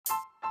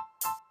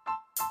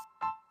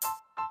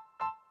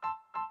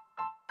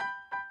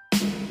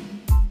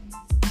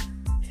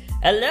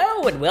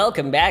Hello and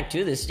welcome back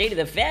to the State of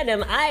the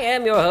Fandom. I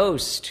am your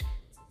host,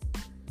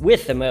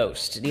 with the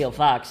most, Neil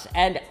Fox,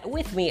 and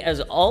with me,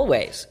 as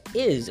always,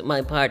 is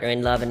my partner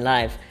in love and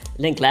life,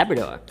 Link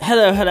Labrador.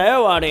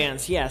 Hello,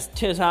 audience. Yes,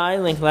 'tis I,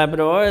 Link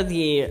Labrador,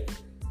 the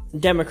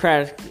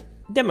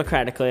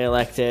democratically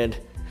elected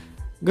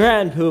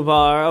Grand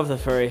Poobah of the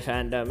furry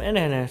fandom. And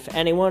if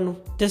anyone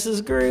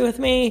disagrees with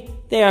me,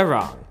 they are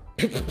wrong.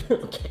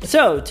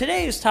 So,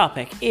 today's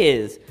topic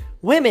is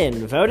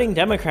women voting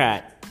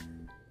Democrat.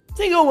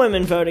 Single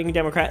women voting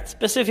Democrat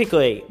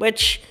specifically,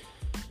 which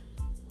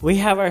we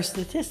have our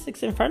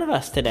statistics in front of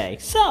us today.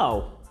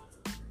 So,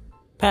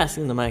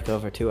 passing the mic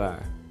over to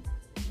our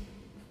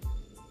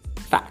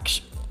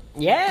facts.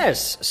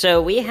 Yes,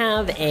 so we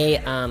have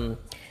a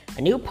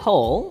new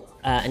poll,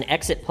 an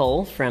exit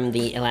poll from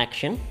the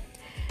election.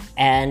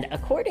 And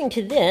according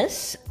to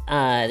this,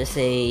 this is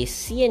a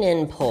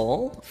CNN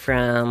poll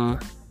from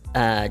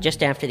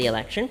just after the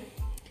election.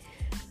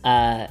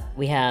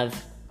 We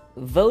have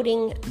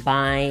voting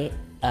by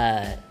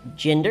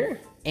gender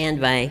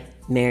and by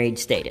married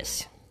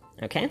status.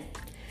 Okay?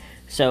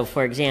 So,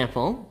 for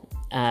example,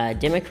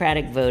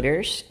 Democratic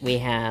voters, we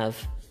have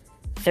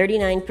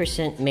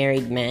 39%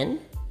 married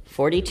men,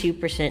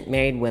 42%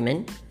 married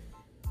women,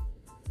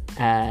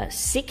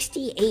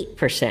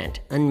 68%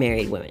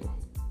 unmarried women.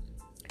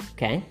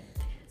 Okay?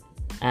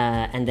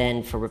 And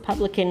then for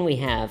Republican, we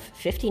have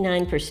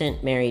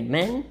 59% married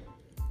men,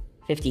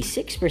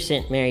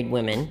 56% married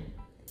women,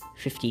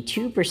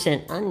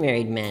 52%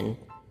 unmarried men,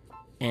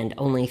 and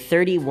only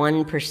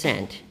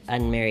 31%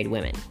 unmarried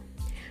women.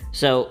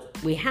 So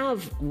we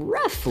have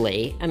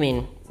roughly,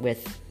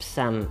 with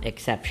some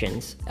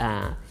exceptions,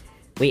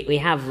 we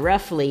have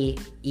roughly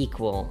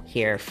equal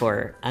here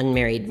for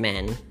unmarried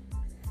men,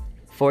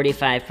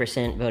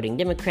 45% voting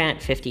Democrat,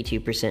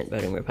 52%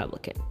 voting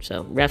Republican.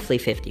 So roughly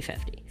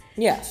 50-50.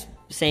 Yes.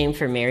 Same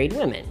for married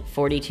women,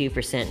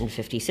 42% and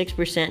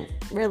 56%,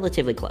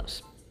 relatively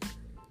close.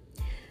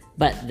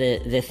 But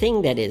the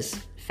thing that is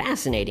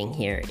fascinating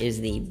here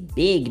is the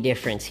big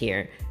difference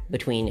here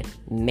between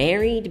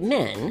married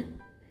men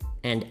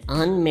and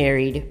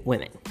unmarried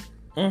women.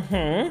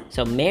 Mm-hmm.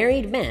 So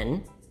married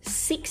men,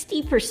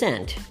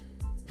 60%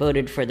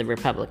 voted for the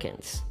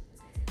Republicans.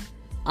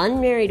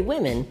 Unmarried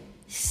women,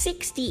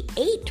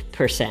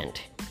 68%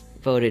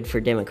 voted for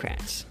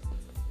Democrats.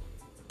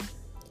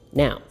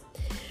 Now,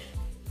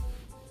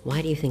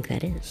 why do you think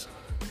that is?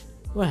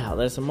 Well,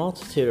 there's a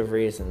multitude of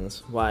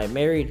reasons why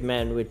married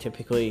men would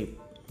typically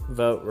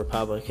vote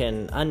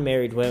Republican,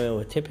 unmarried women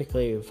would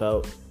typically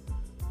vote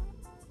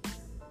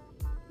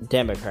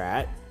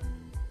Democrat.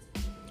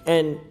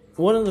 And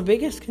one of the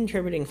biggest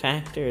contributing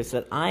factors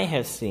that I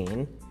have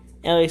seen,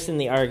 at least in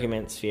the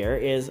argument sphere,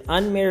 is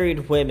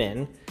unmarried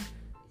women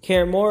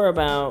care more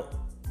about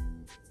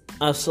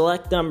a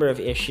select number of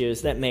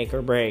issues that make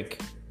or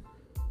break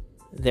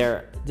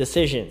their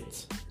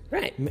decisions.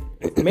 Right.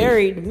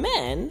 Married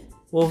men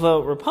will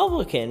vote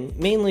Republican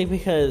mainly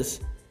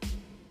because,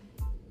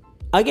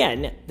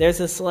 again, there's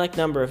a select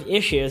number of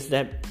issues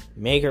that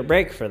make or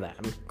break for them.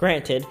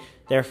 Granted,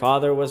 their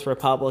father was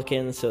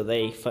Republican, so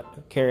they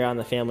carry on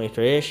the family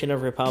tradition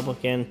of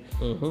Republican.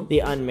 Mm-hmm. The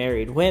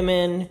unmarried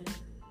women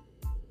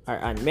are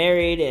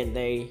unmarried, and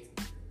they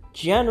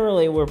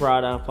generally were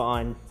brought up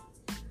on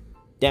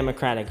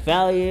democratic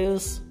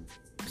values,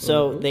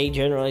 so they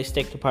generally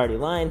stick to party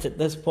lines. At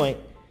this point,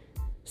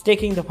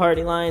 sticking to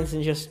party lines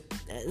and just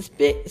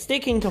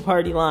sticking to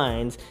party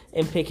lines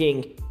and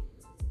picking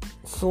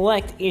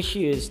select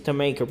issues to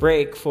make or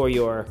break for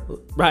your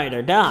ride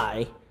or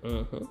die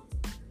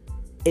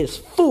is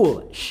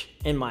foolish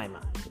in my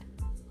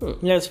mind.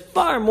 There's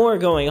far more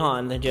going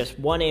on than just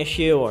one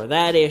issue or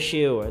that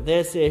issue or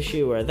this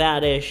issue or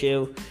that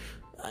issue.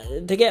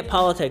 To get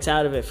politics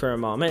out of it for a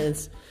moment,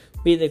 it's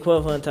be the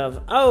equivalent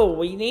of, oh,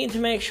 we need to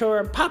make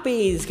sure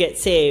puppies get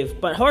saved,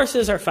 but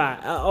horses are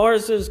fine.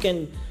 Horses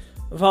can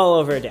fall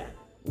over dead.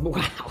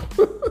 Wow.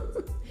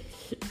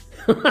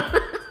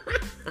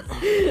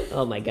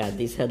 Oh my god,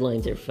 these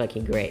headlines are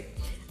fucking great.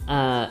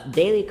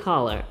 Daily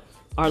Caller,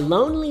 are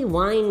lonely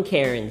wine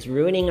Karens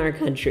ruining our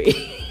country?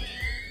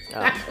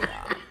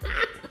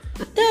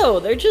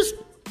 No, they're just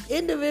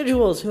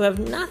individuals who have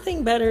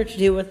nothing better to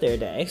do with their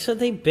day, so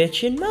they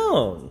bitch and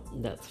moan.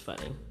 That's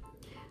funny.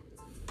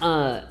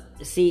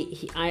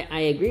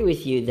 I agree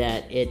with you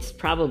that it's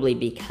probably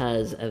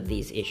because of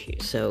these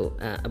issues. So,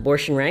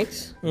 abortion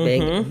rights,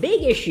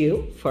 big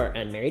issue for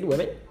unmarried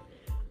women.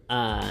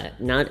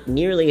 Not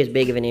nearly as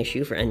big of an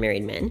issue for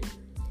unmarried men.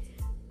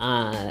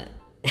 And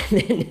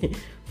then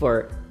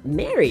for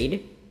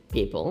married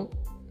people,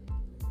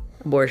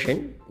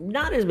 abortion,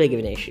 not as big of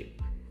an issue.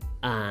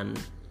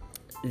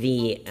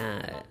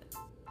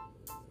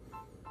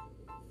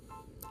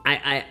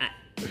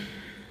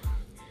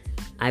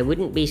 I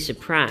wouldn't be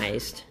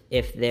surprised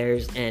if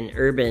there's an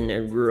urban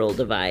and rural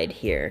divide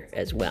here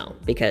as well,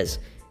 because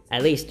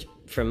at least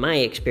from my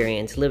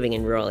experience living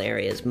in rural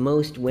areas,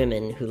 most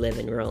women who live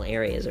in rural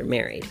areas are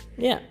married.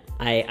 Yeah.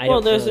 I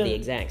don't know the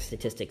exact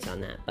statistics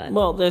on that, but...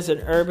 Well, there's an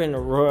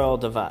urban-rural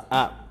divide.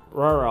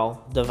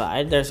 rural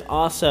divide. There's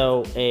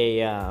also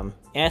a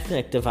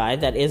ethnic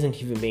divide that isn't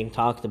even being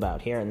talked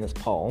about here in this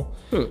poll.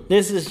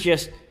 This is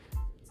just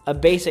a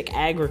basic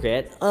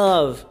aggregate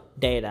of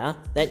data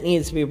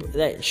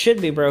that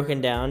should be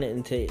broken down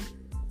into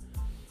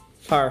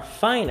far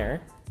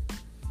finer.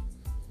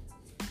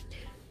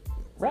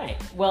 Right.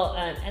 Well,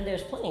 and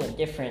there's plenty of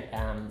different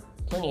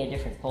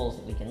polls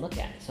that we can look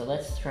at. So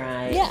let's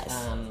try.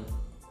 Yes.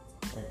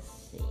 Let's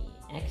see.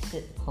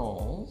 Exit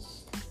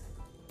polls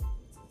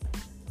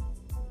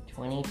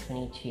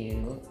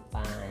 2022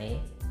 by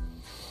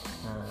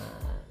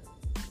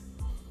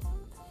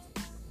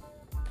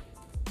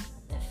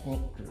ethnic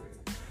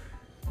group.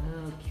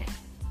 Okay.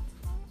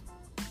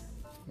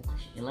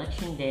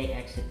 Election day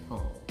exit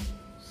polls.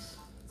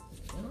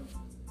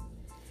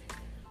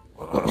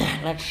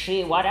 Let's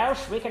see what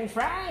else we can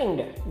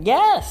find.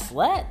 Yes,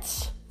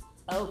 let's.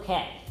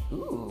 Okay.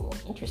 Ooh,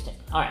 interesting.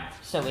 All right.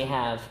 So we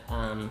have,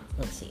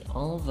 let's see,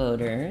 all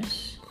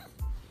voters.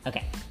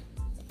 Okay.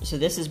 So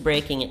this is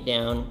breaking it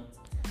down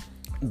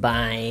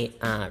by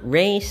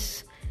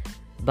race,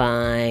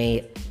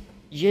 by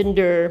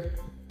gender,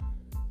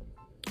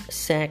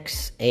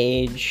 sex,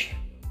 age.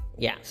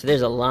 Yeah. So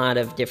there's a lot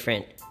of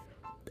different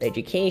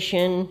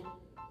education.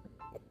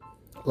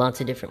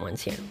 Lots of different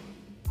ones here.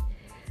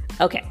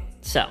 Okay.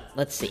 So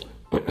let's see.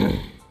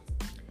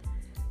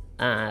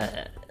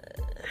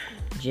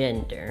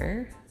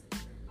 Gender,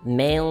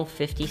 male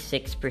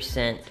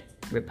 56%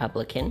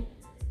 Republican,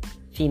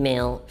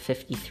 female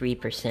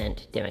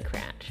 53%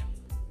 Democrat.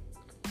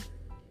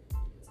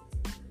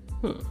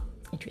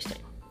 Interesting.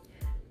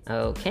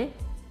 Okay.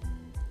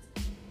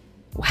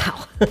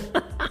 Wow.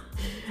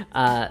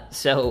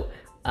 So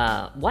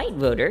white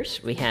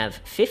voters, we have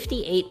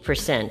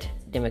 58%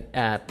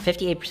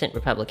 58%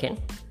 Republican.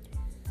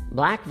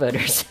 Black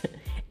voters,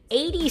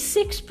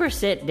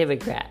 86%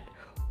 Democrat.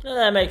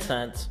 That makes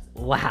sense.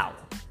 Wow.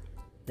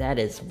 That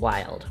is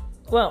wild.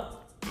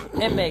 Well,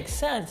 it makes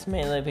sense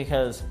mainly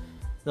because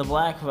the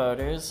black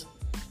voters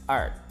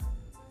are,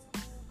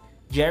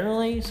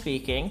 generally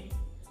speaking,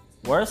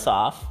 worse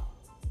off.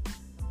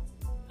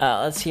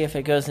 Let's see if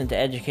it goes into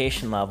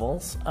education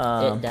levels.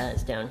 It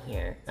does down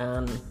here.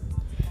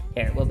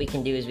 Here, what we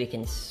can do is we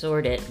can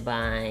sort it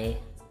by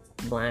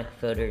black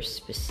voters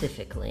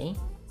specifically.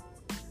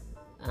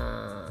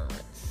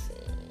 Let's see.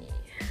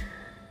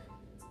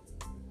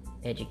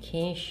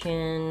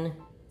 Education.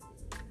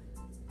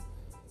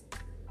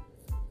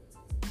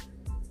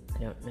 I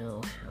don't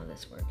know how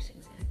this works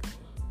exactly.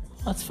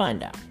 Let's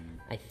find out.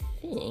 I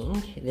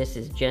think this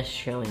is just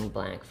showing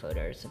black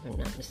voters, if I'm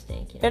not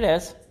mistaken. It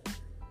is.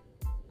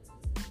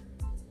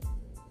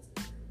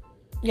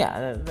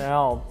 Yeah, they're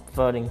all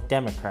voting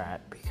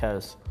Democrat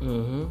because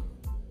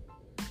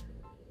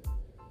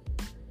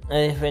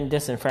they've been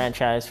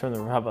disenfranchised from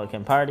the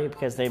Republican Party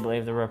because they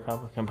believe the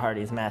Republican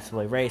Party is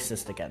massively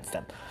racist against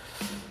them.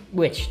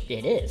 Which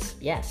it is,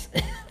 yes.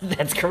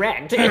 That's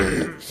correct.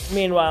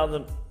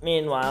 Meanwhile,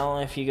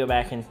 if you go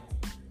back in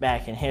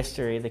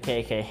history, the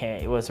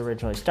KKK was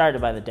originally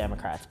started by the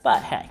Democrats.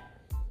 But hey.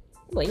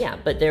 Well, yeah,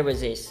 but there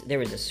was a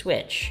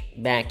switch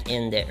back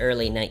in the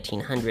early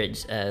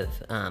 1900s of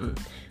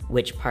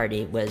which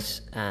party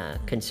was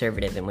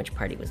conservative and which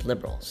party was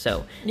liberal.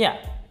 So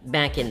yeah,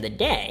 back in the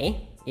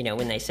day, you know,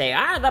 when they say,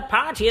 the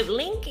party of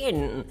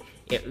Lincoln,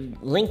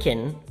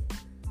 Lincoln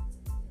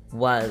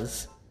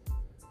was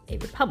a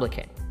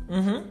Republican.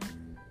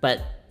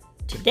 But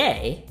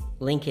today,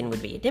 Lincoln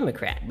would be a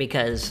Democrat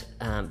because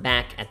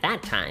back at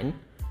that time,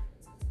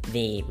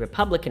 the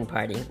Republican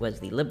Party was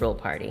the Liberal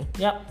Party.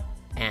 Yep.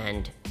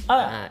 And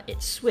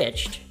it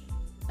switched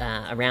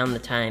around the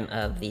time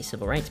of the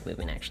Civil Rights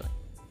Movement, actually.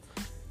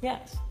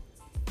 Yes.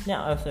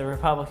 Now, if the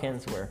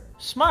Republicans were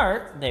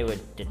smart, they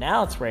would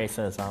denounce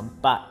racism,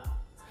 but...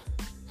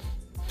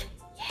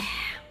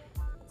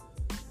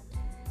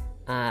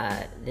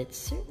 It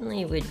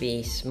certainly would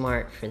be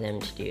smart for them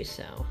to do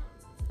so.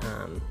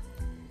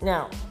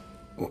 Now...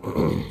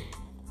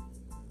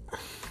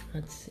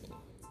 Let's see.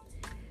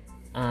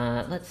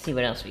 Let's see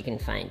what else we can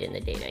find in the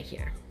data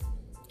here.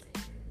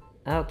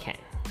 Okay.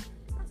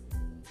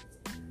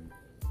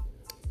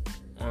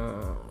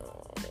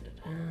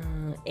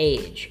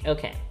 Age.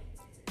 Okay.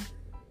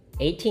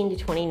 18 to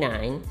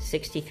 29,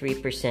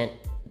 63%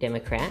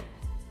 Democrat.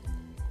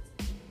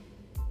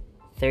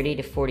 30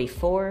 to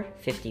 44,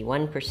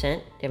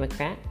 51%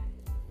 Democrat.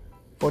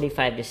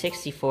 45 to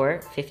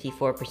 64,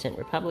 54%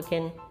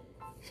 Republican.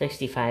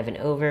 65 and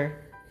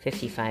over,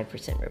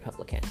 55%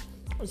 Republican.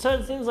 So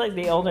it seems like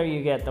the older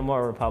you get, the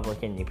more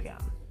Republican you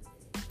become.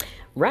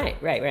 Right.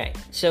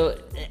 So,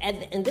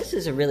 and this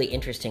is a really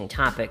interesting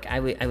topic. I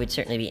would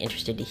certainly be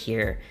interested to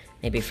hear,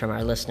 maybe from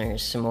our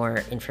listeners, some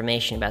more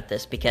information about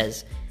this,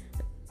 because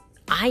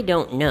I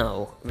don't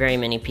know very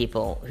many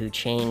people who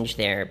change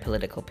their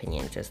political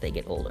opinions as they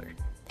get older.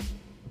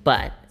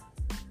 But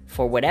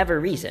for whatever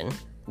reason,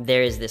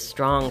 there is this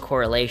strong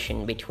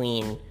correlation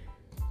between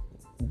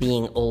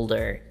being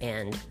older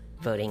and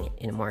voting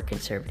in a more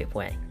conservative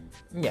way.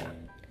 Yeah.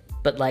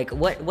 But like,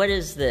 what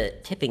is the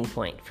tipping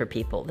point for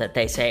people that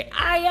they say,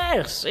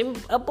 yes,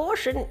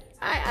 abortion,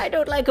 I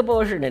don't like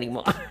abortion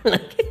anymore?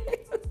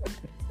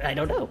 I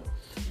don't know.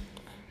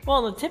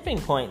 Well, the tipping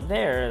point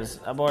there is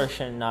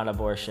abortion, not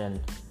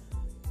abortion.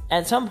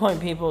 At some point,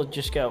 people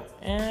just go,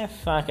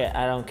 fuck it,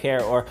 I don't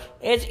care. Or,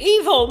 it's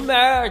evil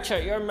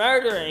murder, you're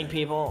murdering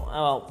people.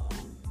 Well,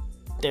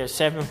 there's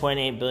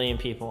 7.8 billion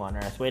people on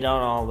Earth. We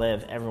don't all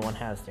live. Everyone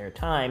has their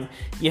time.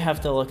 You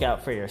have to look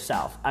out for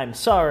yourself. I'm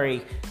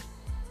sorry.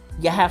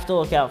 You have to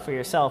look out for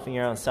yourself and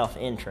your own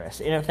self-interest.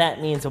 And if that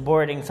means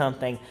aborting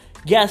something,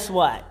 guess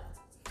what?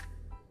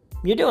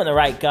 You're doing the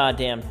right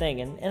goddamn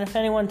thing. And if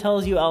anyone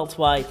tells you else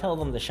why, tell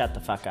them to shut the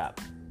fuck up.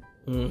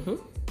 Mm-hmm.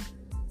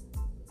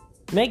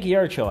 Make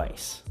your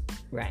choice.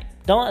 Right.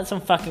 Don't let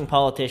some fucking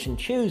politician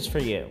choose for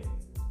you.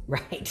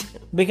 Right.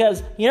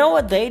 Because you know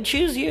what they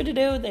choose you to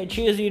do? They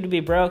choose you to be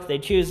broke. They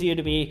choose you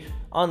to be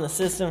on the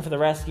system for the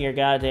rest of your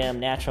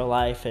goddamn natural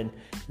life and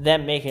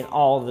them making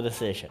all the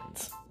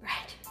decisions.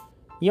 Right.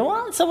 You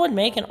want someone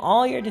making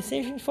all your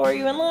decisions for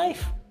you in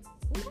life?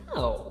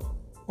 No.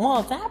 Well,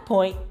 at that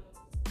point,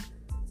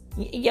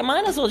 you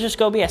might as well just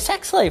go be a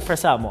sex slave for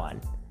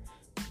someone.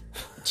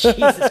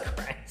 Jesus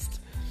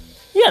Christ.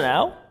 You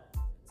know.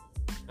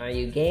 Are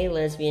you gay,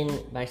 lesbian,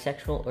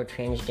 bisexual, or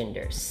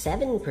transgender?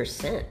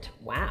 7%.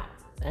 Wow,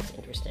 that's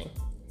interesting.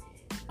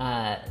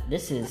 That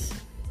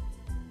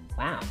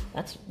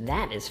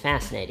is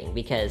fascinating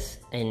because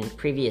in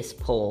previous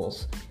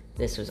polls,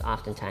 this was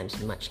oftentimes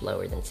much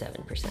lower than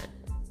 7%.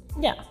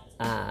 Yeah.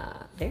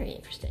 Very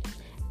interesting.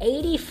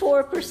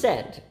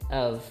 84%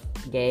 of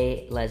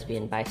gay,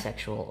 lesbian,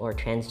 bisexual, or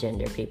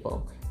transgender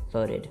people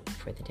voted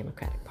for the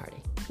Democratic Party.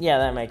 Yeah,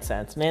 that makes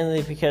sense.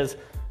 Mainly because,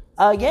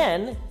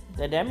 again,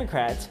 the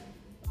Democrats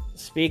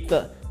speak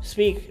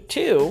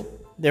to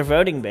their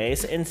voting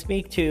base and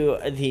speak to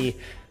the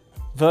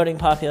voting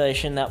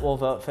population that will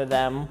vote for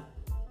them.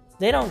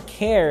 They don't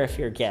care if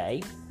you're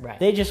gay. Right.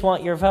 They just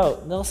want your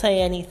vote. They'll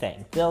say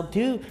anything. They'll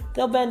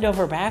bend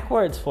over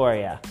backwards for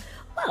you.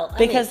 Well,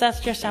 because that's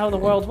just how the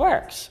world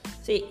works.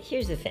 See,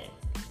 here's the thing.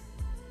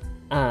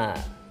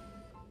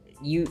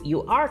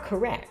 You are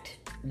correct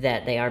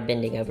that they are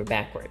bending over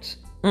backwards.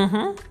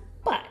 Mm-hmm.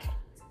 But,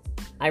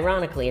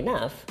 ironically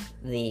enough,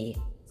 the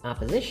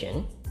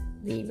opposition,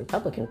 the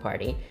Republican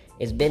Party,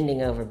 is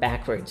bending over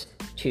backwards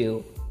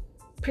to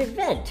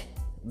prevent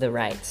the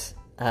rights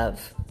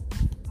of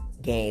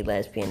gay,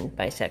 lesbian,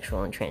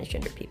 bisexual, and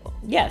transgender people.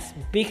 Yes,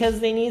 because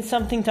they need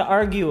something to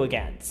argue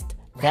against.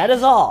 That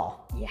is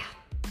all. Yeah.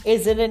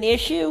 Is it an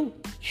issue?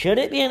 Should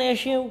it be an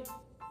issue?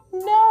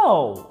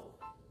 No.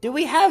 Do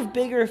we have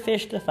bigger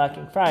fish to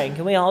fucking fry? And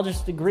can we all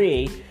just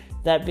agree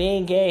that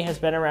being gay has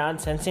been around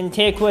since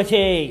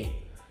antiquity?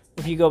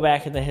 If you go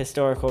back in the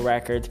historical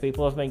records,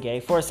 people have been gay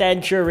for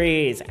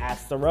centuries.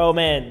 Ask the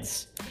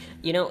Romans.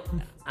 You know,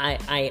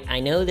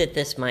 I know that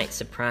this might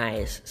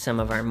surprise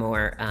some of our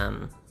more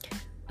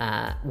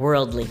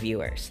worldly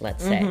viewers,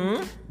 let's say.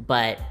 Mm-hmm.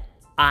 But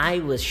I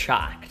was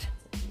shocked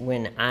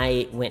when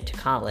I went to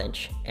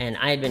college and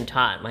I had been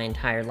taught my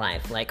entire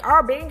life, like,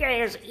 oh, being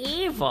gay is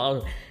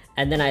evil.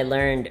 And then I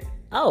learned,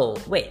 oh,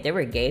 wait, there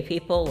were gay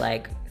people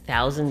like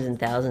thousands and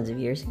thousands of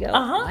years ago?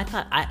 Uh-huh. I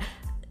thought,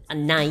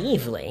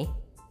 naively,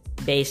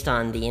 based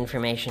on the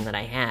information that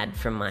I had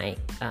from my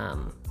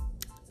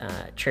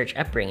church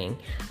upbringing,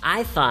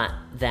 I thought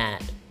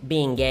that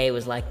being gay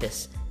was like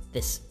this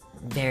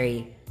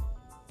very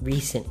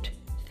recent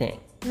thing.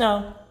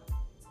 No.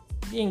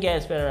 Being gay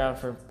has been around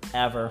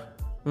forever.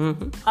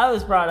 Mm-hmm. I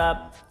was brought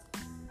up,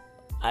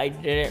 I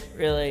didn't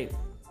really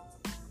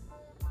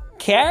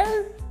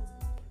care.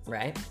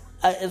 Right.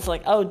 It's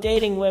like, oh,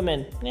 dating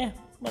women. Yeah,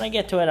 when I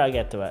get to it, I'll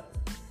get to it.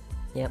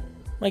 Yep.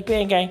 Like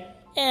being gay.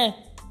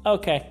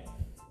 Okay.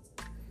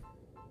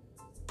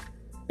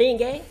 Being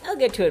gay, I'll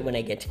get to it when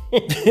I get to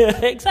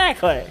it.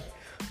 Exactly.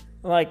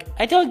 Like,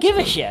 I don't give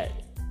a shit.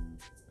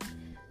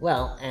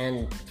 Well,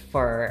 and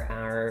for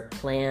our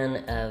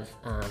plan of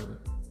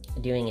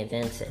doing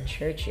events at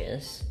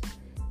churches,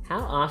 how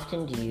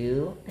often do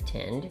you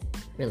attend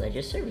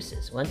religious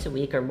services? Once a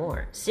week or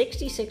more.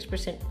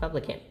 66%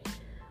 Republican.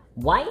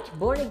 White,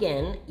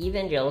 born-again,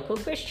 evangelical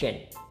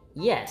Christian.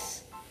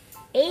 Yes.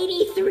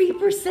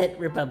 83%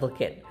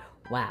 Republican.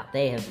 Wow,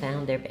 they have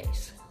found their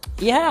base.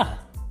 Yeah.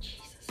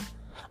 Jesus.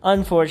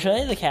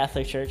 Unfortunately, the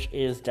Catholic Church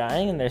is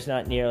dying, and there's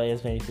not nearly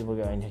as many people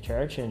going to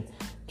church, and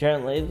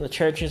generally, the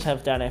churches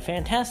have done a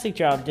fantastic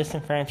job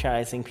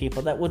disenfranchising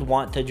people that would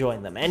want to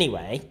join them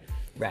anyway.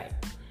 Right.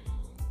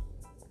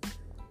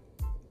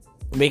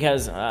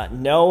 Because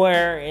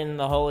nowhere in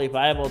the Holy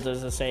Bible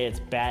does it say it's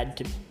bad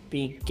to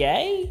be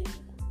gay.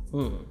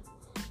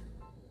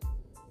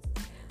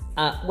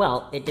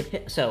 Well, it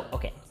depends. So,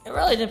 okay. It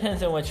really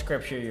depends on which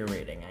scripture you're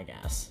reading, I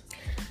guess.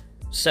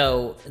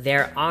 So,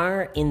 there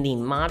are, in the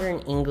modern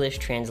English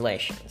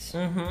translations,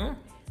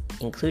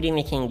 including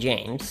the King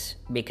James,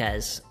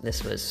 because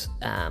this was,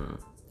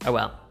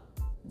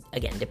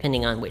 again,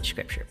 depending on which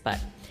scripture, but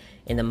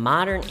in the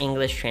modern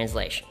English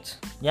translations,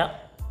 Yep.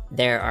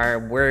 there are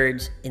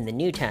words in the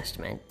New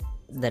Testament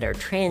that are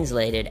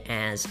translated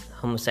as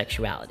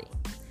homosexuality.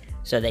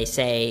 So they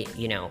say,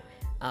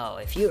 oh,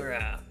 if you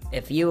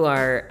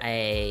are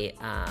a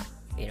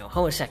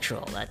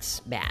homosexual, that's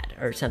bad,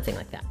 or something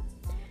like that.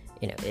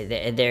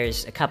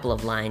 There's a couple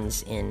of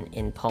lines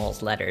in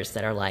Paul's letters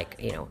that are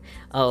like,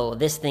 oh,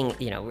 this thing,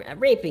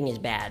 raping is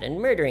bad, and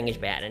murdering is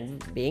bad,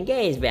 and being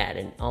gay is bad,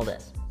 and all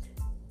this.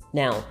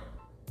 Now,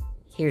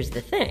 here's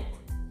the thing.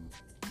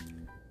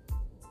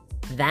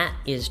 That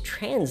is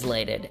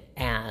translated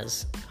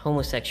as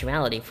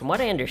homosexuality. From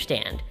what I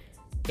understand,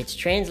 it's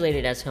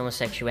translated as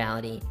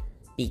homosexuality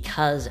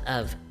because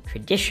of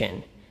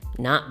tradition,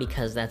 not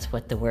because that's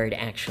what the word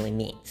actually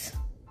means.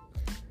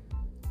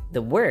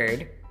 The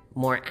word,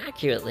 more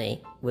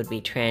accurately, would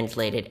be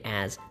translated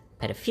as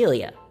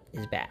pedophilia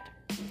is bad.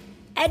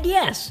 And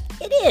yes,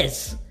 it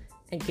is.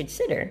 And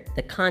consider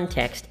the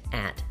context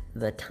at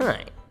the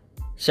time.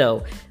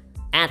 So,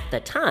 at the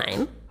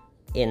time,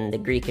 in the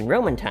Greek and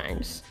Roman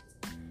times,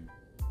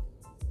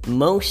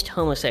 most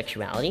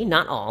homosexuality,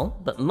 not all,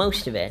 but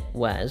most of it,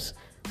 was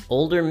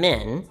older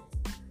men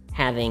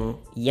having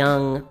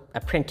young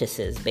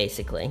apprentices,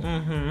 basically.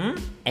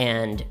 Mm-hmm.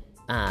 And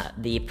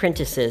the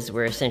apprentices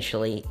were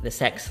essentially the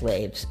sex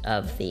slaves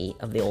of the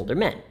older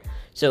men.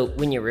 So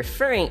when you're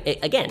referring,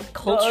 again,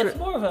 culture... Well, it's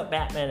more of a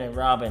Batman and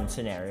Robin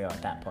scenario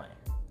at that point.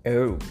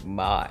 Oh,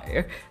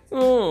 my.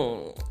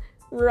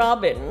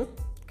 Robin,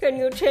 can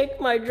you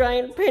take my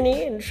giant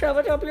penny and shove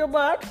it up your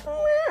butt?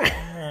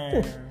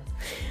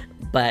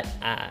 But,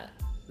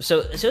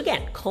 so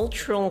again,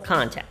 cultural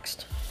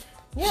context.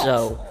 Yes.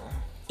 So,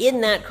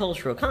 in that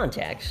cultural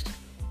context,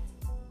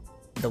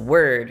 the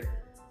word,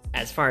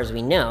 as far as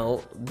we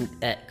know,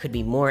 could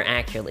be more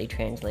accurately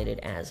translated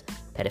as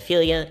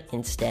pedophilia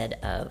instead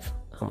of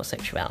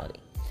homosexuality.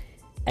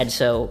 And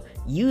so,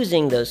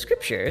 using those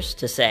scriptures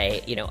to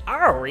say,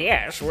 oh,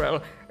 yes,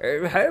 well,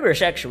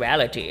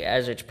 homosexuality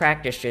as it's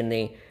practiced in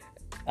the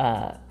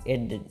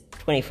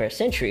 21st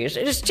century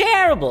is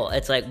terrible.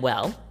 It's like,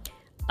 well...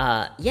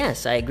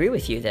 yes, I agree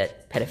with you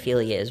that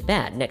pedophilia is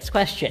bad. Next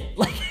question.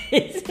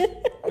 It's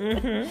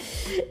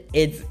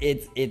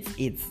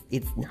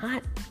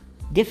not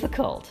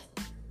difficult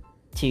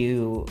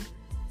to.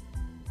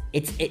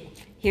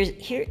 Here's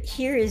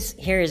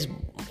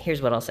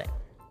what I'll say.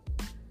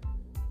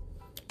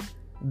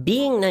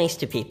 Being nice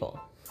to people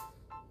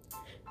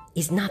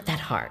is not that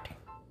hard.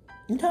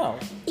 No.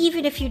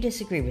 Even if you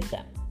disagree with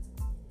them.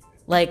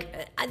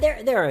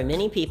 There are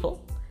many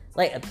people.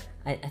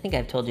 I think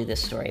I've told you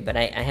this story, but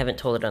I haven't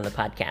told it on the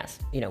podcast.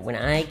 When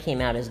I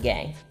came out as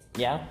gay,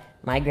 yeah,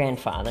 my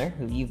grandfather,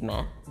 who you've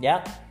met,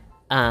 yeah,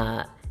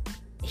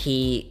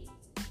 he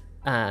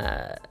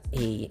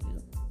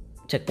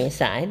took me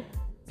aside,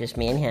 just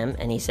me and him,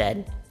 and he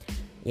said,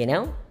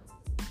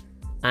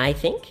 I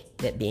think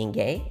that being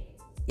gay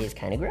is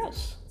kind of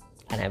gross.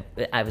 And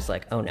I was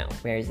like, oh no,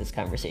 where is this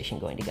conversation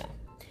going to go?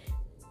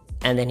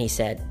 And then he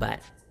said,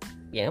 but,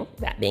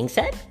 that being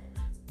said,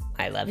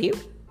 I love you.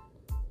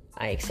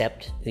 I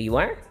accept who you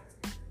are,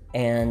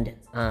 and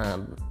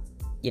I'm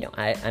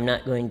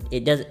not going.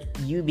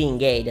 You being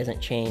gay doesn't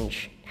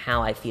change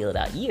how I feel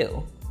about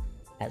you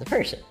as a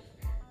person.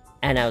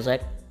 And I was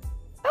like,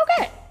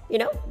 okay,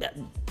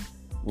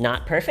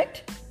 not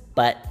perfect,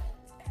 but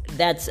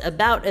that's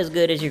about as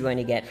good as you're going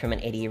to get from an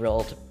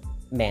 80-year-old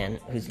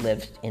man who's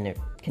lived in a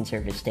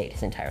conservative state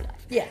his entire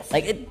life. Yes,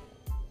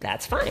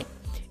 that's fine.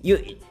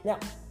 The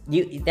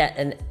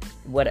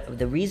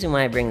reason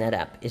why I bring that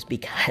up is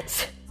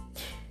because.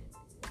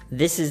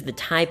 This is the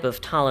type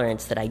of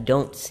tolerance that I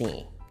don't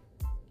see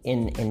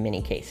in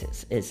many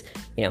cases. Is,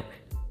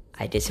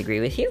 I disagree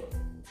with you,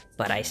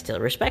 but I still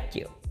respect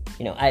you.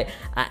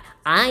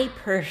 I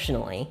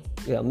personally,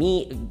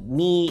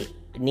 me,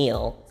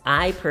 Neil,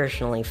 I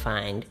personally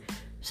find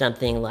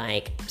something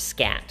like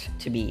scat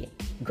to be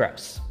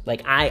gross.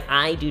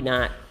 I do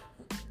not.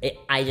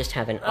 I just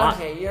have an.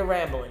 Okay, you're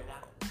rambling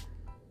now.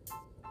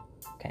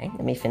 Okay,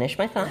 let me finish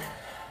my thought.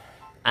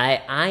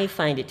 I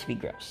find it to be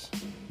gross.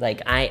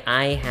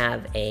 I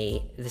have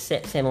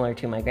similar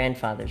to my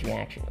grandfather's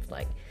reaction of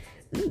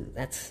ooh,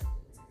 that's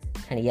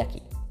kind of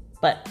yucky.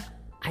 But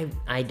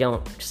I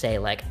don't say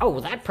oh,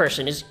 that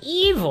person is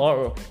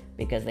evil,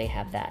 because they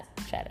have that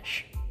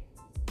fetish.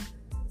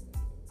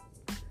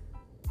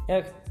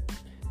 Okay.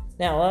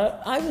 Now,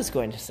 what I was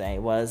going to say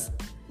was,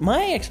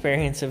 my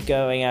experience of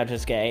going out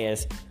as gay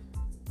is,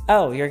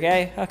 oh, you're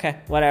gay? Okay,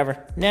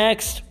 whatever.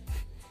 Next.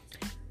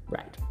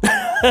 Right.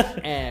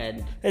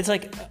 And it's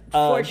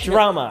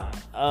drama.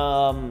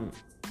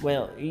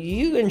 Well,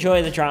 you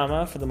enjoy the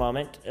drama for the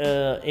moment.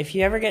 If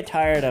you ever get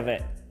tired of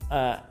it,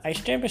 I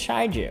stand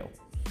beside you.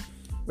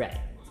 Right.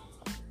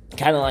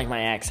 Kind of like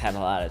my ex had a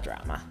lot of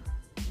drama.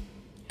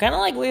 Kind of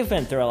like we've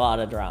been through a lot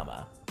of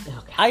drama.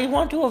 Okay. I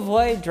want to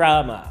avoid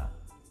drama.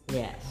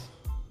 Yes.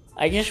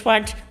 I just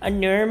want a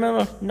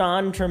normal,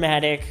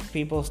 non-dramatic,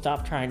 people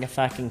stop trying to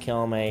fucking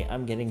kill me.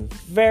 I'm getting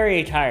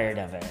very tired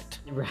of it.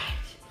 Right.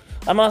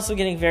 I'm also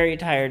getting very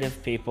tired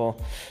of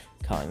people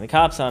calling the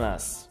cops on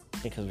us,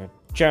 because we're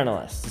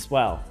journalists as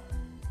well.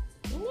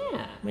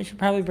 Yeah. We should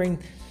probably bring...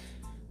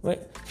 Wait.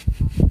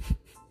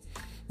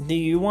 Do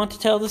you want to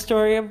tell the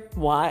story of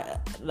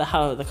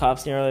how the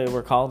cops nearly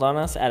were called on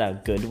us at a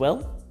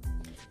Goodwill?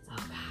 Oh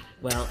God!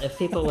 Well, if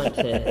people want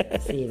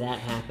to see that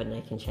happen,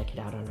 they can check it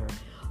out on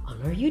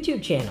our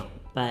YouTube channel.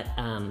 But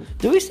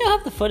do we still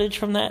have the footage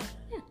from that?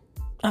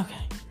 Yeah.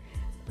 Okay.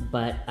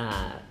 But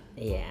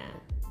yeah,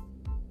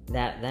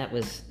 that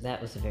was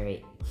a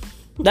very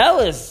that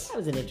was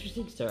an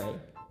interesting story.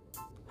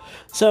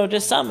 So to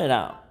sum it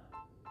up,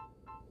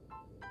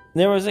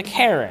 there was a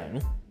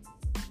Karen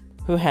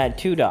who had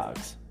 2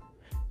 dogs.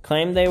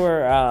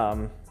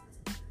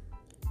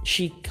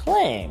 She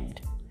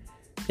claimed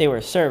they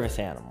were service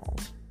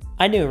animals.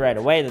 I knew right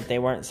away that they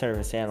weren't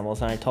service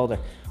animals, and I told her,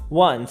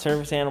 1,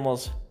 service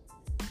animals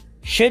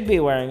should be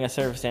wearing a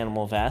service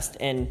animal vest,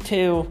 and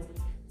 2,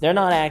 they're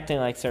not acting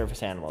like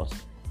service animals.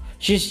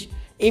 She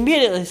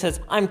immediately says,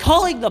 "I'm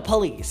calling the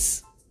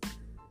police."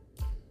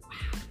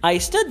 I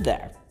stood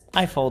there.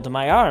 I folded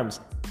my arms.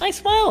 I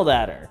smiled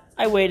at her.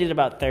 I waited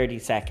about 30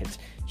 seconds.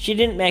 She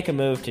didn't make a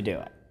move to do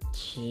it.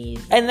 Jeez.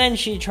 And then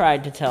she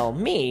tried to tell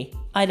me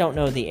I don't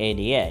know the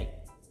ADA.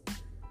 Wow.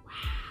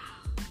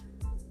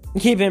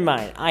 Keep in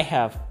mind, I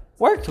have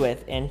worked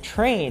with and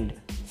trained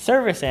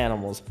service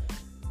animals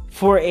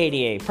for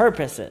ADA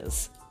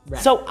purposes.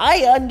 Right. So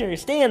I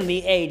understand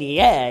the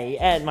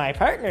ADA, and my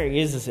partner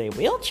uses a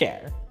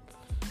wheelchair.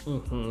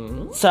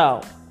 Mm-hmm.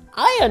 So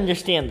I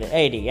understand the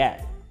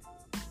ADA.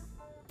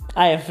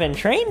 I have been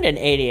trained in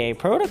ADA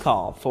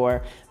protocol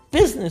for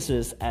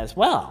businesses as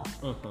well.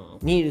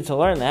 Mm-hmm. Needed to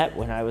learn that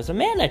when I was a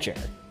manager.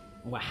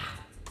 Wow.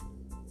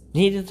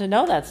 Needed to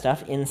know that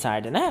stuff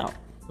inside and out.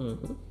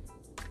 Mm-hmm.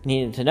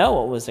 Needed to know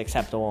what was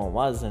acceptable and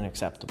wasn't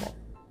acceptable.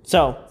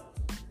 So,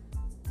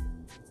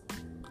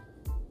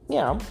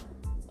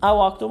 I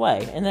walked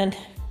away and then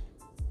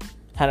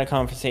had a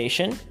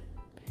conversation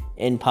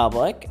in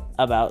public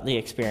about the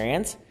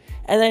experience.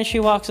 And then she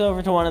walks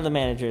over to one of the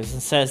managers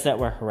and says that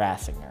we're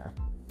harassing her.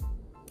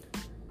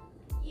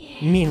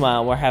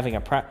 Meanwhile, we're having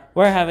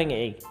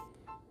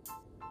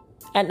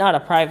not a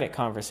private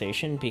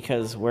conversation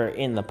because we're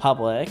in the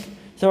public.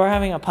 So we're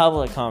having a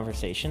public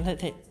conversation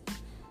that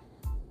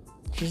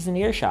she's in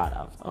earshot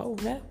of. Oh,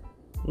 no.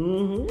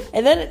 Mm-hmm.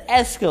 And then it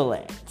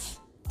escalates.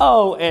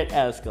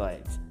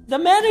 The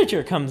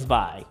manager comes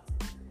by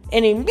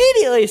and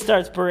immediately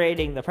starts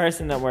berating the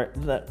person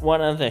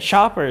one of the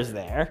shoppers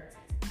there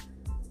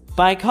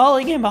by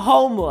calling him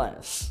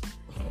homeless.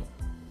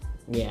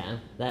 Yeah,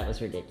 that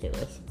was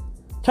ridiculous.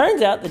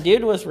 Turns out the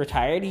dude was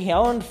retired. He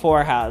owned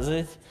 4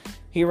 houses.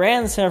 He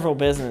ran several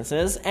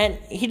businesses, and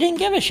he didn't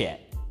give a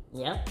shit.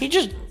 Yep. He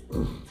just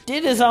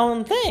did his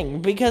own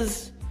thing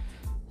because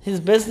his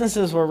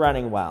businesses were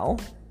running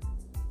well.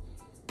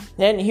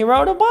 Then he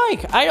rode a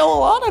bike. I know a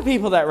lot of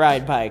people that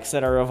ride bikes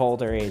that are of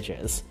older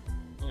ages.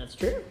 That's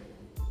true.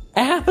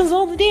 It happens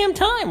all the damn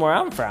time where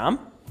I'm from.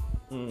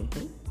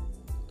 Mm-hmm.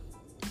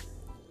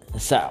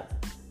 So,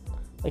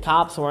 the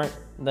cops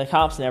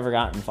never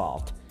got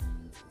involved.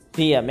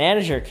 The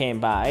manager came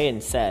by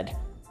and said,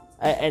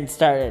 and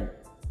started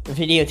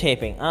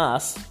videotaping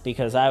us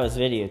because I was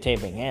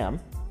videotaping him.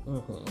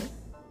 Mm-hmm.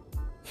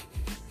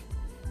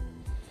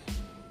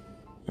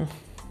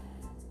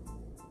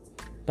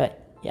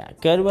 But yeah,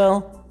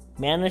 Goodwill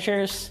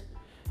managers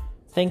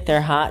think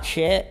they're hot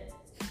shit.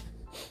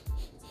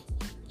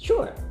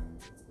 Sure.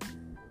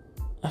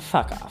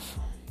 Fuck off.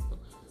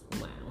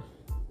 Wow.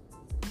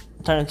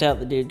 Turns out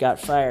the dude got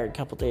fired a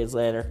couple days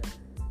later.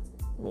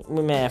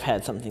 We may have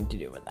had something to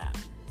do with that.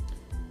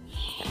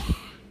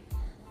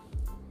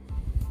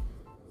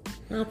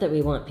 Not that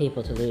we want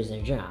people to lose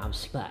their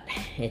jobs, but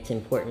it's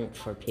important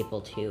for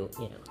people to,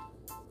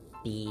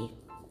 be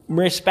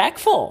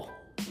respectful.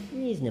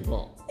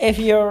 Reasonable. If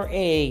you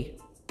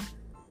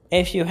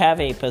have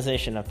a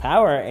position of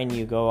power and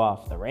you go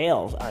off the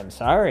rails, I'm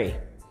sorry.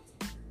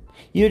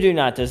 You do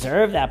not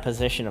deserve that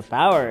position of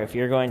power if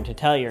you're going to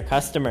tell your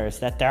customers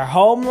that they're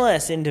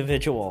homeless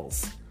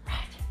individuals.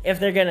 If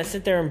they're going to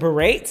sit there and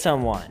berate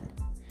someone,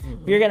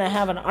 if you're going to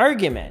have an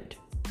argument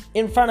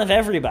in front of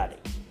everybody.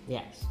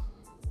 Yes.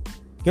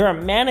 You're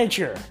a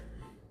manager.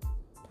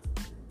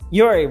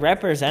 You're a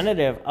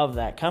representative of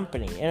that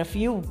company. And if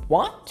you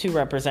want to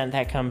represent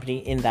that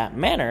company in that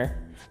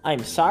manner,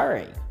 I'm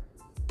sorry.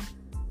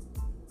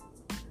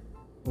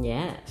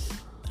 Yes.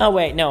 Oh,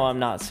 wait, no, I'm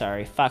not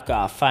sorry. Fuck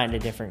off. Find a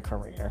different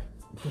career.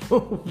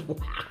 Wow.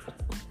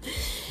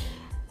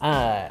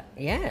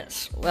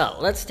 Yes. Well,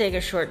 let's take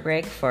a short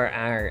break for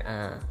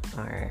our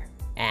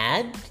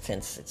ad,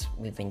 since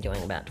we've been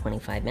doing about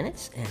 25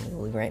 minutes, and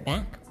we'll be right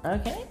back.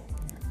 Okay.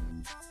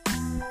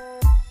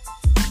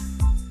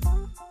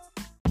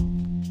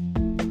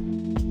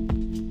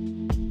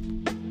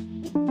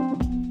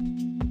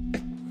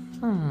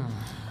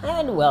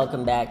 And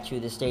welcome back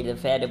to the State of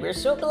Fed. We're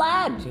so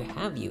glad to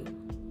have you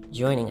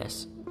joining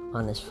us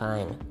on this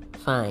fine,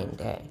 fine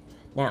day.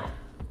 Now,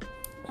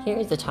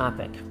 here's the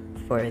topic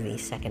for the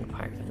second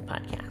part of the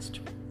podcast.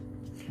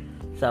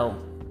 So,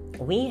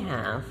 we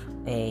have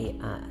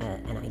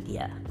an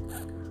idea.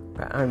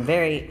 I'm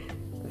very,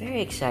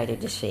 very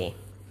excited to see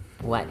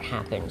what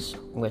happens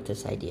with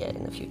this idea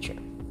in the future.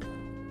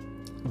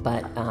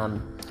 But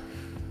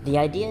the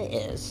idea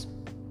is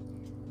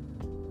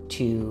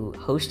to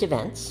host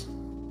events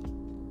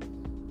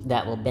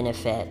that will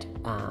benefit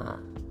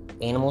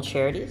animal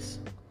charities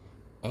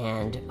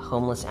and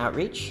homeless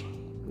outreach.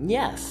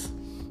 Yes.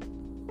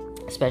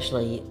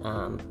 Especially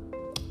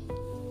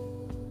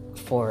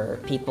for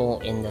people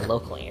in the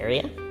local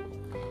area.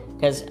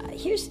 Because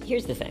here's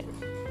the thing.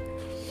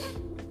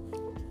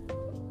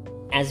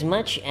 As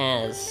much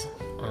as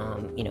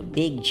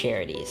big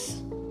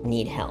charities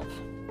need help,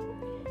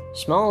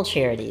 small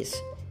charities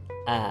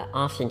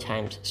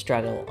oftentimes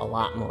struggle a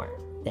lot more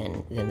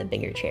than the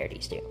bigger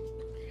charities do.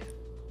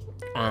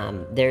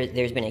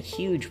 There's been a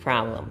huge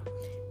problem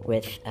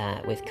with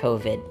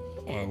COVID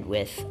and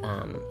with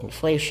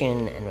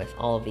inflation and with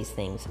all of these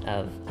things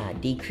of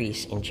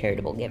decrease in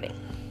charitable giving.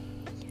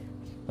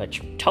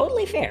 Which,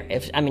 totally fair.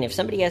 If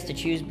somebody has to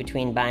choose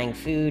between buying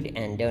food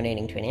and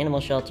donating to an animal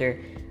shelter,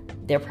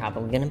 they're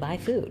probably going to buy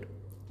food.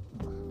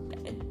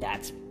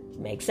 That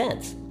makes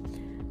sense.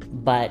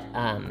 But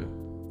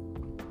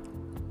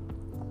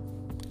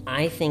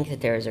I think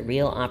that there is a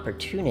real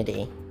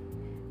opportunity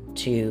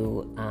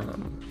to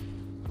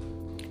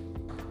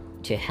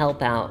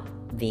help out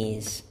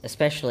these,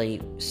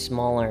 especially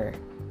smaller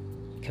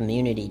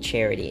community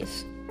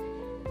charities,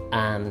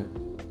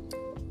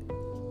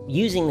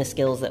 using the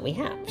skills that we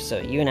have. So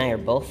you and I are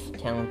both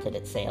talented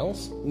at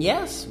sales.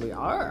 Yes, we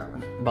are.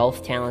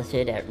 Both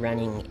talented at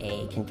running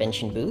a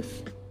convention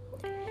booth.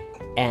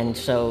 And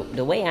so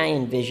the way I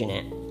envision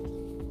it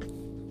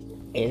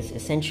is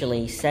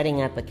essentially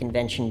setting up a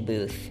convention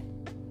booth,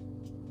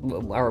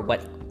 or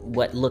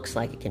what looks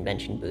like a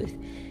convention booth,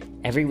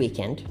 every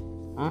weekend.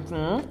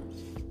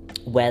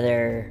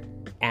 Whether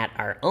at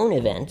our own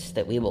events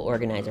that we will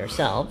organize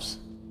ourselves,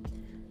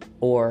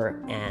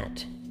 or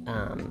at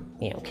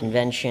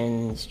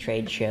conventions,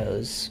 trade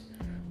shows,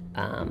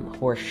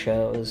 horse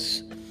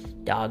shows,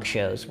 dog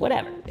shows,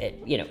 whatever.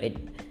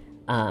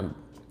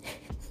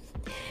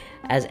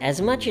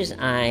 As much as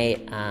I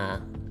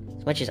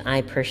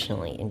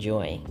personally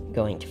enjoy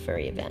going to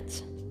furry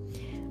events,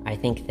 I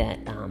think that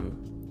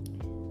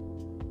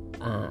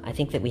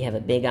we have a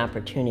big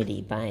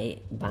opportunity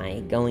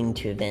by going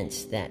to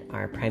events that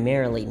are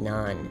primarily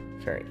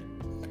non-furry.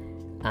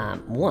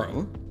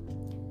 One,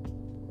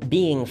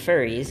 being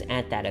furries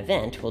at that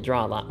event will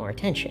draw a lot more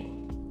attention.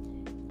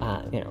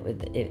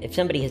 If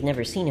somebody has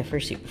never seen a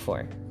fursuit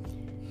before,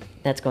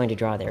 that's going to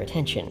draw their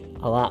attention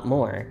a lot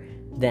more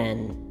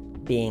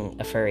than being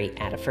a furry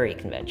at a furry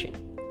convention.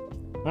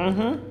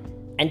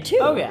 And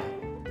two,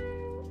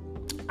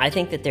 I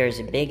think that there's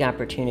a big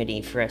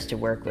opportunity for us to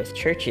work with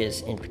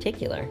churches in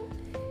particular,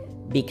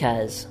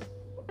 because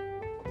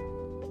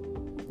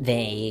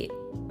they,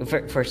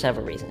 for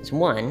several reasons.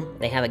 One,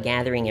 they have a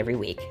gathering every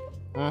week.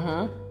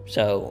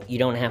 So you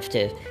don't have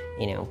to,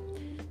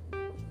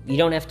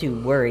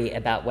 worry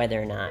about whether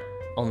or not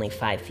only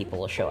 5 people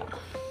will show up.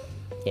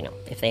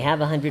 If they have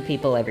 100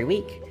 people every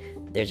week,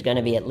 there's going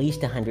to be at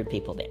least 100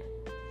 people there.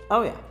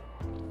 Oh, yeah.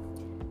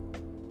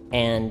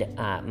 And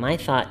my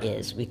thought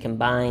is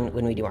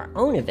when we do our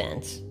own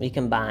events, we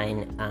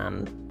combine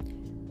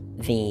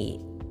the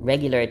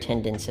regular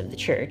attendance of the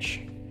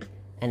church,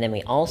 and then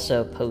we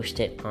also post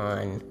it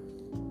on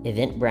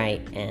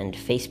Eventbrite and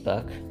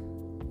Facebook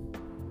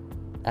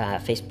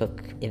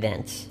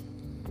events.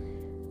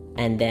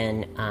 And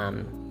then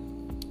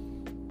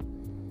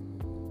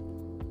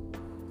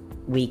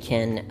we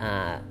can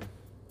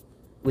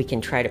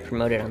try to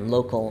promote it on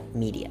local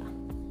media.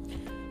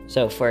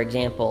 So, for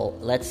example,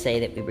 let's say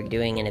that we were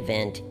doing an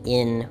event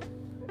in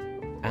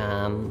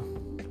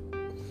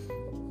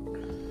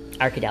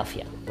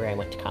Arkadelphia, where I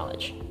went to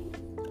college.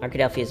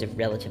 Arkadelphia is a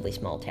relatively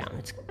small town.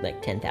 It's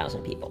like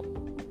 10,000 people.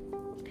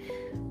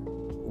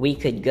 We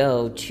could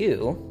go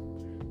to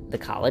the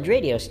college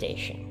radio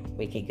station.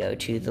 We could go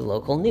to the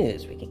local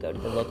news. We could go to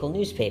the local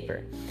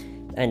newspaper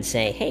and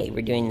say, hey,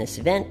 we're doing this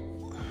event.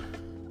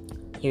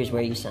 Here's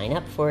where you sign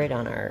up for it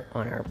on our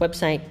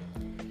website.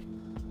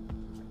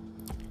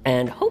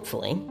 And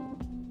hopefully,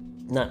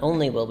 not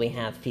only will we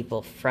have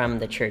people from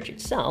the church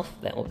itself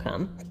that will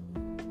come,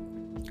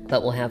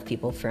 but we'll have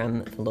people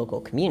from the local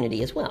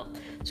community as well.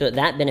 So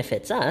that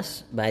benefits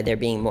us by there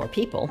being more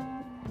people,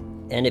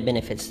 and it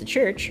benefits the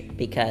church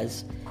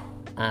because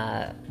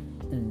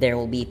there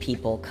will be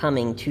people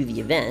coming to the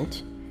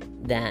event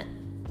that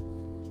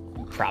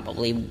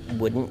probably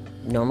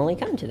wouldn't normally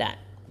come to that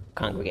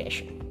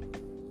congregation.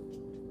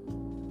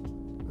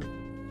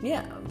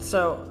 Yeah,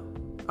 so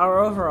our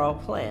overall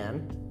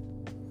plan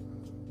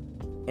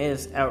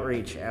is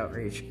outreach.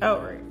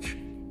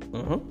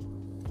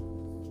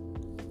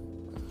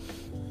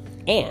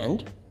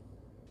 And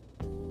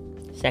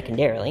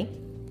secondarily,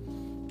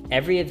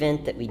 every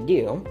event that we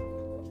do,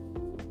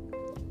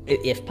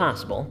 if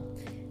possible,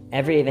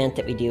 every event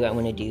that we do, I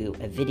want to do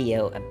a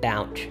video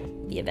about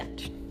the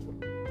event.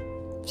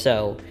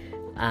 So,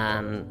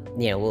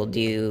 we'll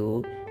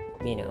do,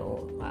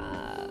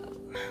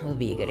 what would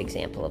be a good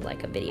example of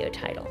like a video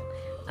title?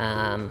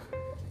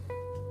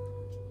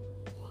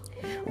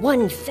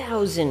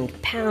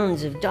 1,000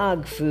 pounds of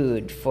dog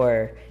food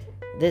for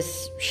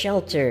this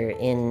shelter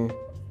in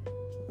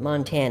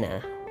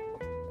Montana.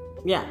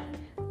 Yeah.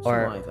 Something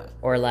like that.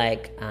 Or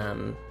like,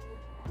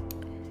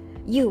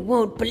 you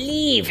won't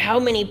believe how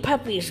many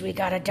puppies we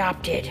got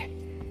adopted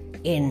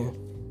in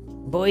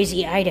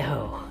Boise,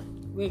 Idaho.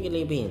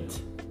 Wiggly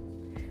beans.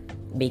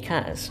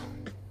 Because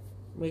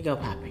We go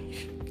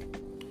puppies.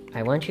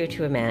 I want you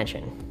to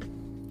imagine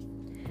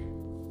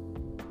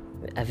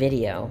a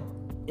video.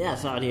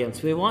 Yes,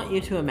 audience, we want you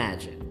to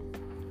imagine.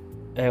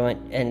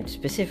 And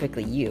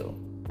specifically you,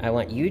 I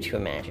want you to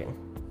imagine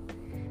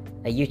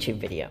a YouTube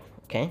video,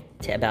 okay?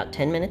 About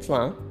 10 minutes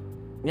long.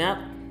 Yep.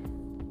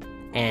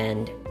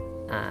 And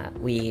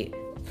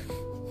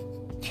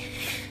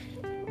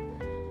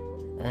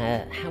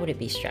how would it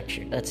be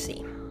structured? Let's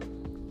see.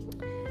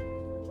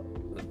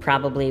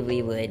 Probably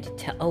we would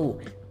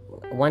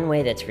one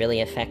way that's really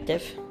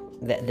effective,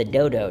 the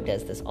Dodo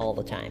does this all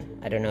the time.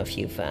 I don't know if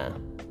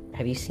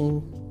have you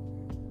seen?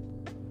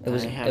 I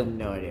have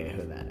no idea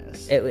who that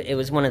is. It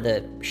was one of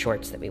the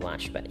shorts that we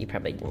watched, but you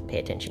probably didn't pay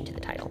attention to the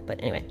title.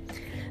 But anyway,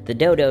 the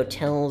Dodo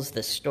tells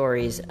the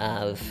stories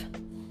of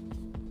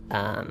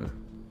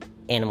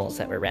animals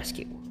that were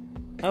rescued.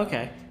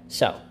 Okay.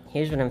 So,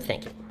 here's what I'm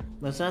thinking.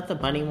 Was that the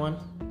bunny one?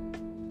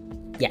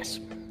 Yes.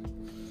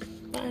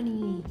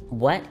 Bunny.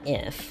 What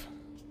if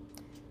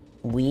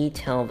we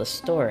tell the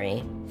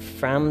story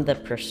from the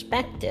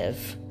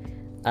perspective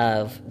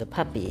of the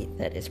puppy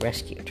that is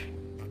rescued?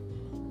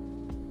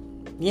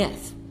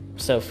 Yes.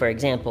 So, for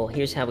example,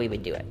 here's how we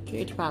would do it.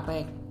 Cute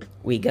puppy.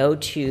 We go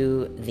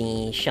to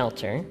the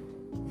shelter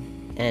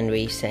and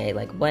we say,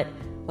 like, what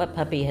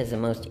puppy has the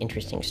most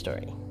interesting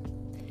story?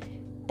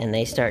 And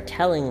they start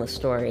telling the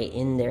story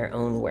in their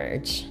own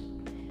words.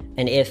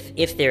 And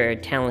if they're a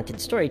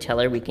talented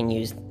storyteller, we can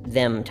use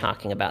them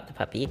talking about the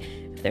puppy.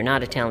 If they're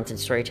not a talented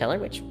storyteller,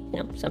 which,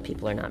 some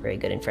people are not very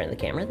good in front of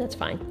the camera, that's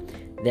fine.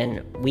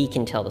 Then we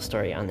can tell the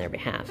story on their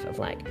behalf of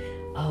like,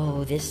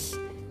 oh, this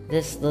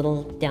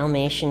little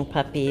Dalmatian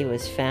puppy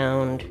was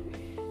found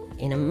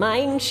in a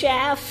mine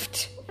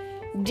shaft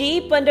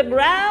deep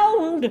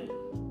underground.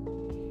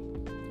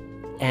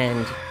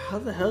 And how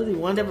the hell do you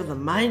wind up with a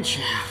mine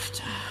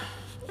shaft?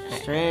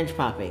 Strange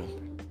puppy.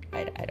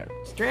 I don't know.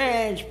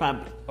 Strange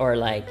puppy. Or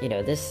like,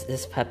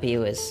 this puppy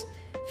was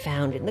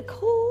found in the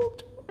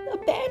cold,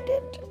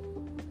 abandoned,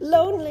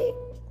 lonely.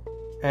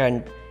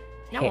 And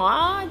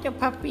the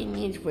puppy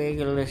needs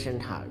wiggles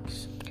and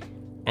hugs.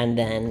 And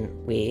then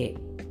we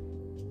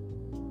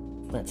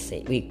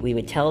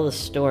would tell the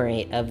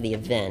story of the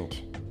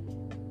event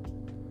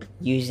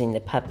using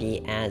the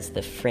puppy as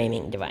the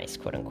framing device,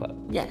 quote unquote.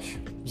 Yes.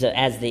 So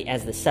as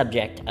the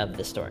subject of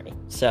the story.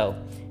 So,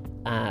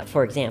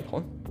 for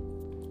example,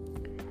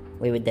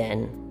 we would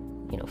then,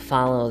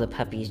 follow the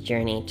puppy's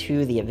journey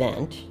to the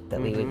event that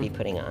we would be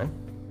putting on.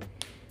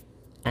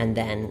 And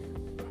then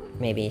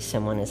maybe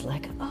someone is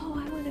like, oh,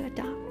 I want to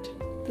adopt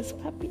this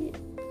puppy.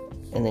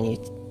 And then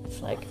it's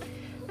like,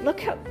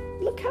 look how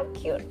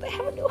cute, they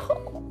have a new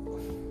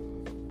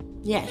home.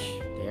 Yes,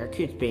 they are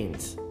cute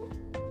beans.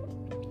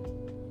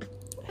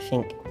 I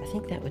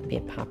think that would be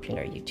a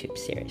popular YouTube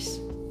series.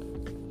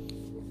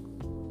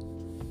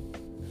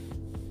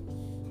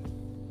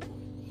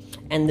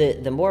 And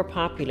the more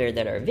popular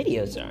that our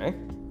videos are,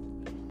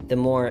 the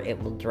more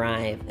it will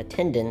drive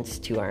attendance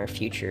to our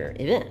future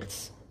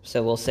events.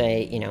 So we'll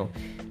say,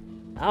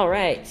 all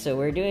right, so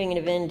we're doing an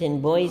event in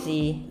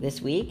Boise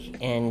this week,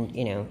 and,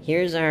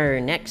 here's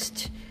our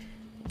next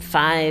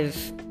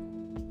 5,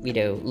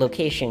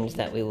 locations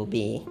that we will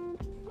be.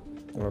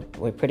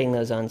 We're putting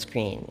those on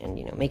screen, and,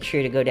 make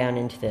sure to go down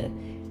into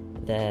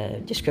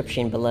the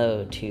description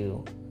below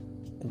to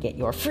get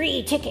your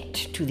free ticket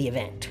to the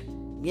event.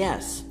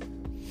 Yes.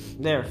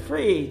 Their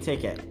free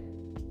ticket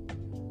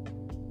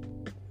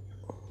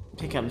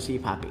to come see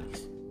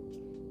puppies.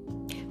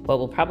 What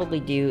we'll probably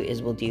do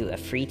is we'll do a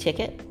free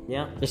ticket.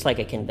 Yeah. Just like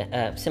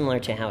similar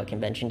to how a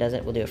convention does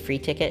it. We'll do a free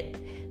ticket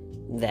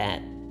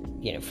that,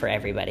 for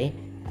everybody.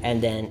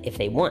 And then if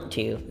they want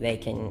to, they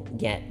can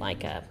get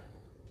like a,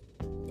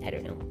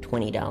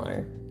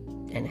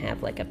 $20 and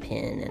have like a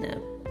pin and a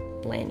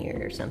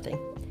lanyard or something.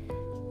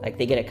 Like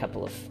they get a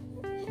couple of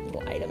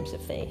little items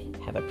if they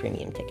have a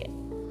premium ticket.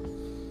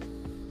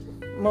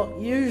 Well,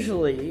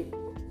 usually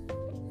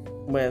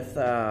with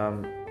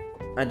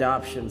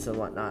adoptions and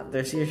whatnot,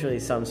 there's usually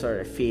some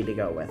sort of fee to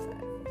go with it.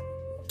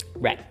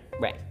 Right.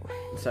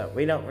 So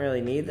we don't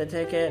really need the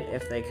ticket.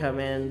 If they come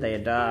in, they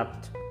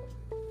adopt,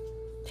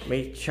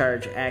 we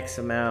charge X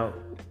amount,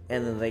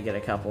 and then they get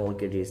a couple of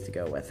goodies to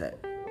go with it.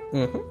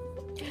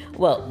 Mm-hmm.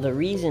 Well, the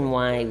reason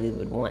why we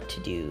would want to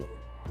do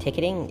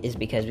ticketing is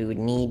because we would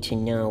need to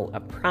know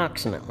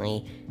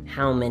approximately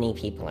how many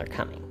people are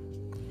coming.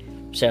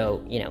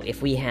 So,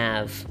 if we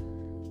have,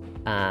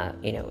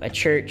 a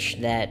church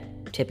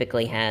that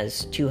typically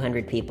has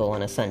 200 people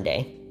on a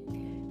Sunday,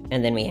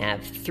 and then we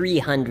have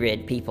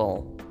 300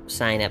 people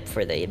sign up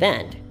for the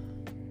event,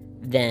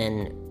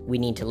 then we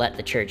need to let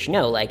the church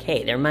know, like,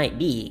 hey, there might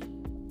be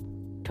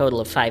a total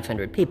of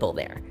 500 people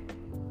there.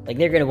 Like,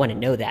 they're going to want to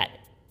know that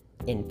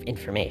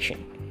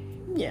information.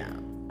 Yeah.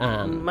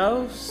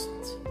 Most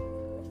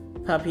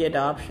puppy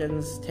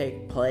adoptions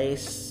take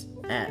place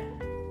at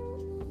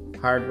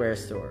hardware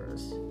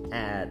stores,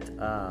 at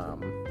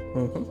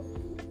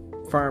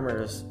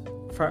farmers,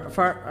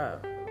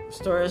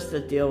 stores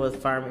that deal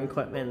with farming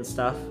equipment and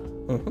stuff.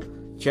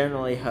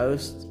 Generally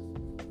host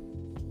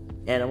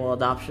animal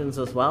adoptions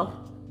as well.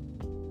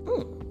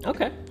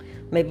 Okay.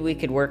 Maybe we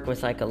could work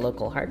with like a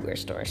local hardware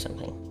store or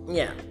something.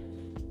 Yeah.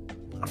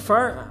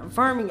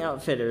 Farming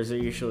outfitters are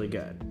usually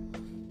good.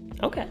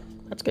 Okay.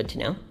 That's good to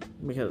know.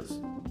 Because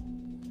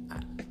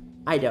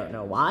I don't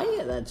know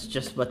why. That's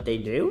just what they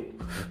do.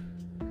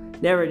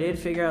 Never did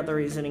figure out the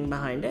reasoning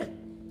behind it.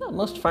 Well,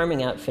 most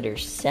farming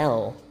outfitters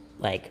sell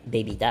like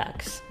baby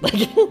ducks.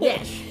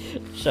 Yes.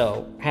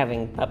 So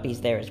having puppies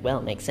there as well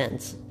makes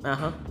sense.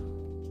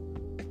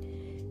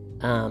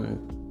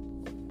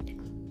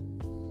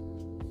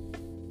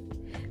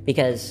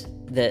 Because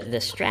the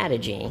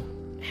strategy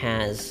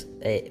has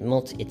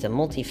it's a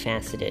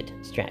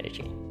multifaceted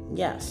strategy.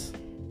 Yes.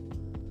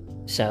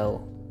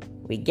 So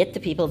we get the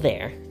people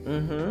there.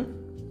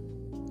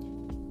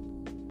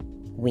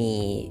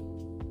 We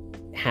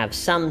have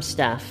some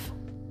stuff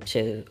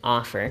to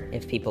offer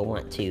if people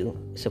want to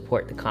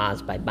support the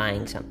cause by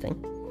buying something.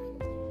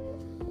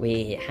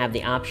 We have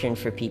the option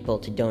for people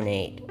to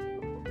donate,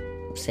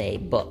 say,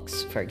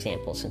 books, for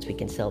example, since we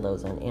can sell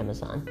those on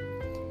Amazon.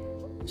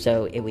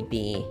 So it would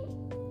be,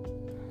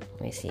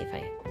 let me see if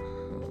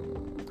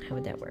how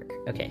would that work?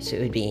 Okay, so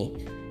it would be,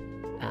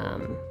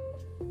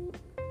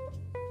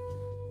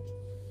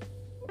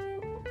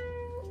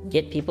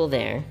 get people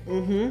there.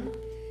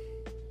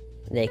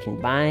 They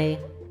can buy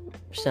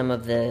some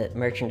of the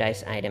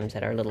merchandise items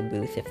at our little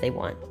booth if they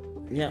want.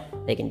 Yeah.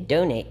 They can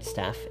donate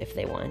stuff if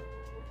they want.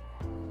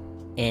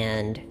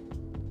 And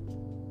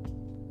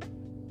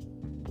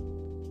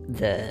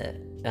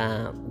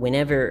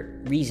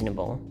whenever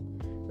reasonable,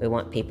 we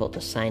want people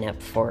to sign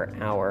up for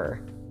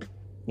our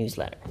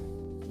newsletter.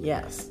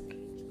 Yes.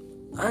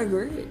 I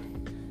agree.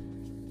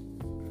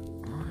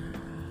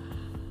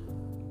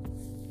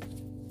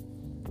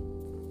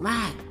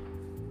 Matt.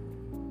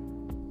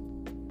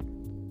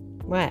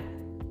 What?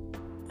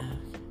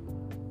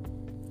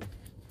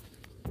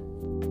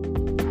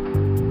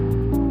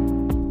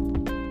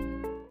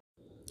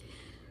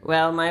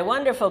 Well, my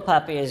wonderful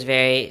puppy is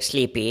very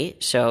sleepy,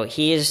 so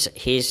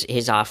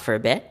he's off for a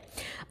bit.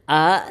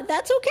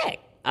 That's okay.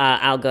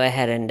 I'll go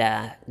ahead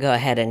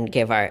and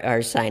give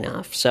our sign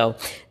off. So,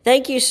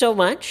 thank you so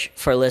much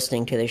for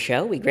listening to the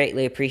show. We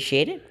greatly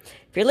appreciate it.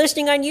 If you're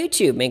listening on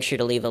YouTube, make sure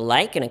to leave a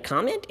like and a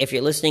comment. If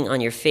you're listening on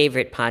your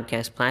favorite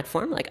podcast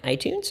platform like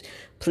iTunes,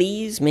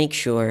 please make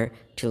sure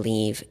to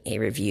leave a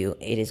review.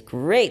 It is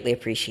greatly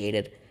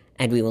appreciated,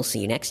 and we will see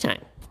you next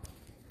time.